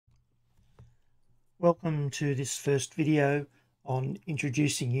Welcome to this first video on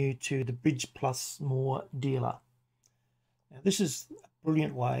introducing you to the Bridge Plus More dealer. Now, this is a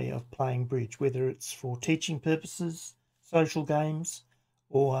brilliant way of playing bridge, whether it's for teaching purposes, social games,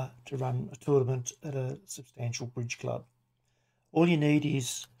 or to run a tournament at a substantial bridge club. All you need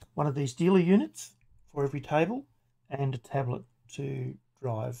is one of these dealer units for every table and a tablet to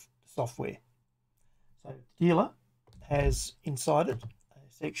drive the software. So the dealer has inside it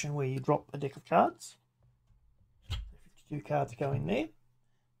a section where you drop a deck of cards. 52 cards go in there.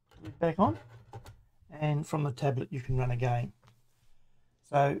 Put it back on, and from the tablet you can run a game.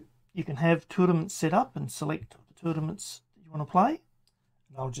 So you can have tournaments set up and select the tournaments that you want to play.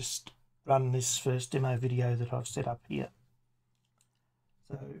 And I'll just run this first demo video that I've set up here.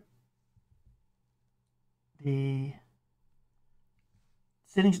 So the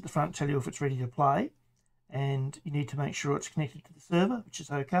settings at the front tell you if it's ready to play, and you need to make sure it's connected to the server, which is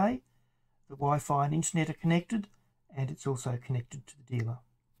okay. The Wi-Fi and internet are connected, and it's also connected to the dealer.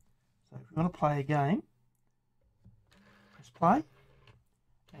 So if you want to play a game, press play,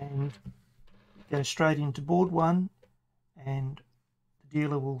 and it goes straight into board one, and the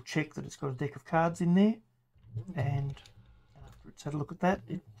dealer will check that it's got a deck of cards in there, and after it's had a look at that,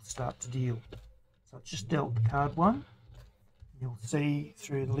 it will start to deal. So it's just dealt card one. You'll see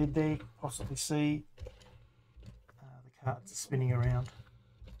through the lid there, possibly see the cards are spinning around.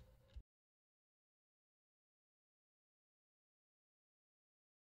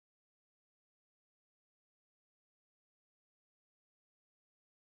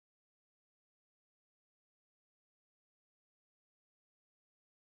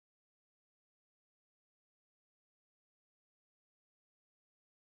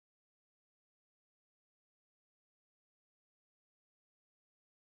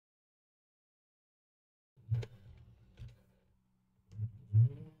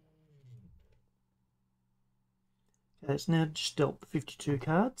 Okay, it's now just dealt the 52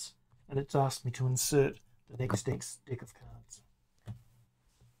 cards, and it's asked me to insert the next deck of cards.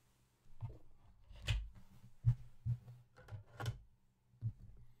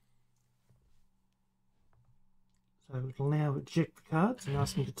 So it'll now eject the cards and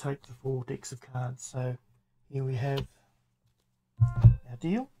ask me to take the 4 decks of cards. So here we have our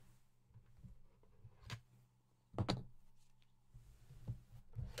deal.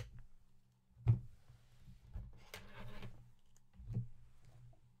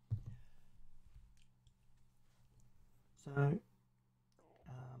 So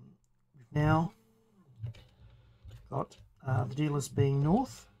we've now got the dealers being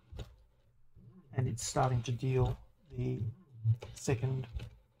north, and it's starting to deal the second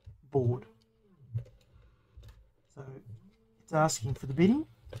board. So it's asking for the bidding.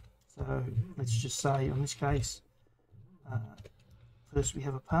 So let's just say, in this case, first we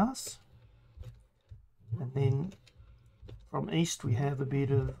have a pass, and then from east we have a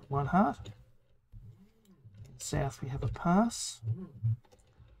bid of 1 heart. South we have a pass, and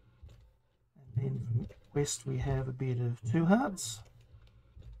then from west we have a bid of 2 hearts,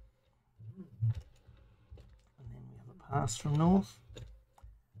 and then we have a pass from north,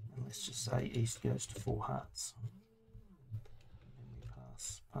 and let's just say east goes to 4 hearts, and then we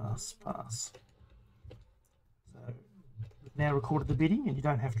pass. So we've now recorded the bidding, and you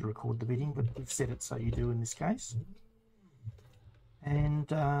don't have to record the bidding, but we've set it so you do in this case. And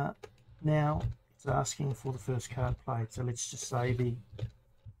now it's asking for the first card played, so let's just say the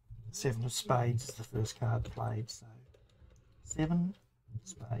 7 of spades is the first card played. So 7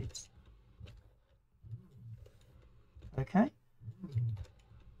 spades. Okay.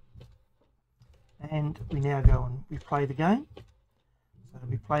 And we now go and we play the game. So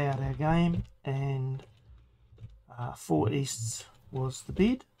we play out our game, and 4 easts was the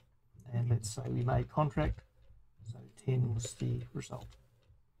bid, and let's say we made contract, so 10 was the result.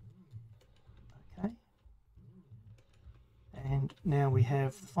 And now we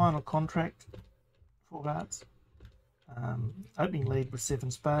have the final contract, 4 hearts. Opening lead was 7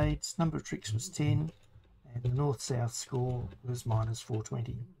 spades, number of tricks was 10, and the north-south score was minus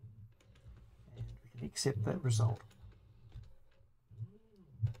 420. And we can accept that result.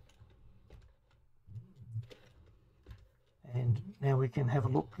 And now we can have a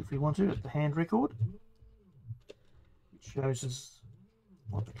look, if we want to, at the hand record, which shows us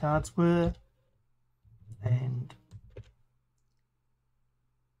what the cards were, and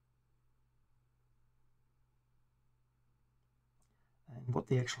what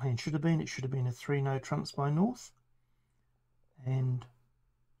the actual hand should have been. It should have been a 3 no trumps by north, and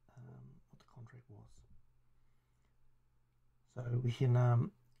what the contract was. So we can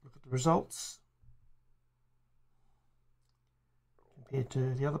look at the results compared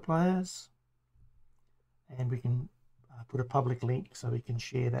to the other players, and we can put a public link so we can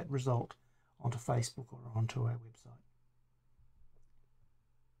share that result onto Facebook or onto our website.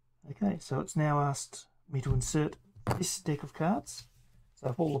 Okay, so it's now asked me to insert this deck of cards. So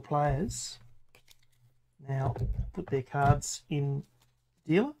if all the players now put their cards in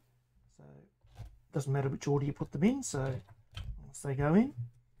dealer, so it doesn't matter which order you put them in, so once they go in,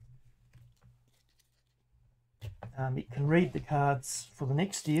 it can read the cards for the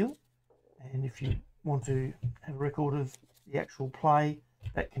next deal, and if you want to have a record of the actual play,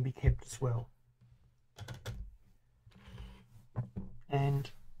 that can be kept as well.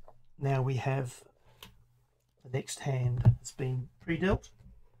 And now we have the next hand that's been pre-dealt,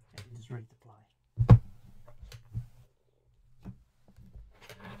 and it is read the play.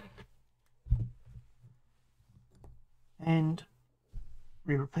 And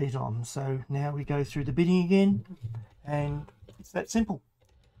we repeat on. So now we go through the bidding again, and it's that simple.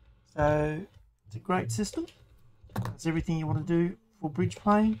 So it's a great system. It's everything you want to do for bridge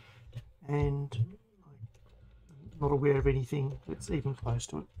playing, and I'm not aware of anything that's even close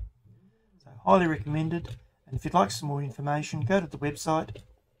to it. So highly recommended. And if you'd like some more information, go to the website,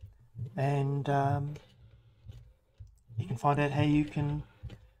 and you can find out how you can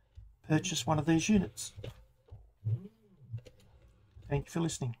purchase one of these units. Thank you for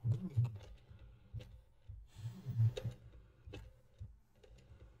listening.